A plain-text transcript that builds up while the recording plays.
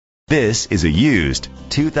This is a used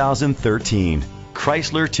 2013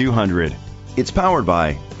 Chrysler 200. It's powered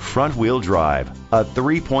by front-wheel drive, a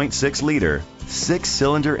 3.6-liter,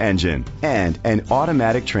 6-cylinder engine, and an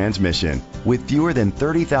automatic transmission. With fewer than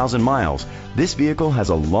 30,000 miles, this vehicle has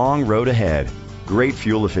a long road ahead. Great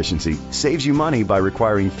fuel efficiency saves you money by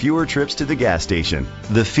requiring fewer trips to the gas station.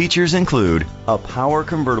 The features include a power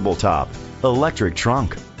convertible top, electric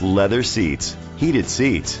trunk, leather seats, heated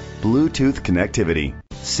seats, Bluetooth connectivity,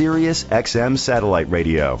 Sirius XM satellite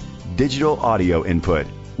radio, digital audio input,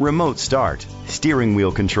 remote start, steering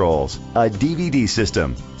wheel controls, a DVD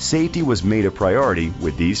system. Safety was made a priority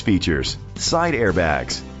with these features: side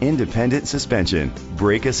airbags, independent suspension,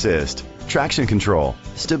 brake assist, traction control,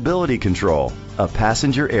 stability control, a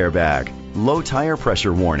passenger airbag, low tire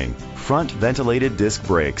pressure warning, front ventilated disc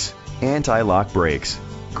brakes, anti-lock brakes.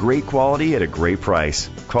 Great quality at a great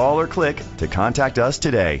price. Call or click to contact us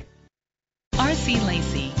today. R.C.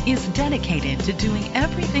 Lacey is dedicated to doing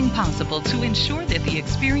everything possible to ensure that the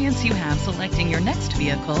experience you have selecting your next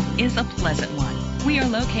vehicle is a pleasant one. We are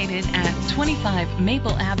located at 25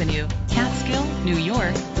 Maple Avenue, Catskill, New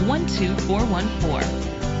York,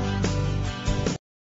 12414.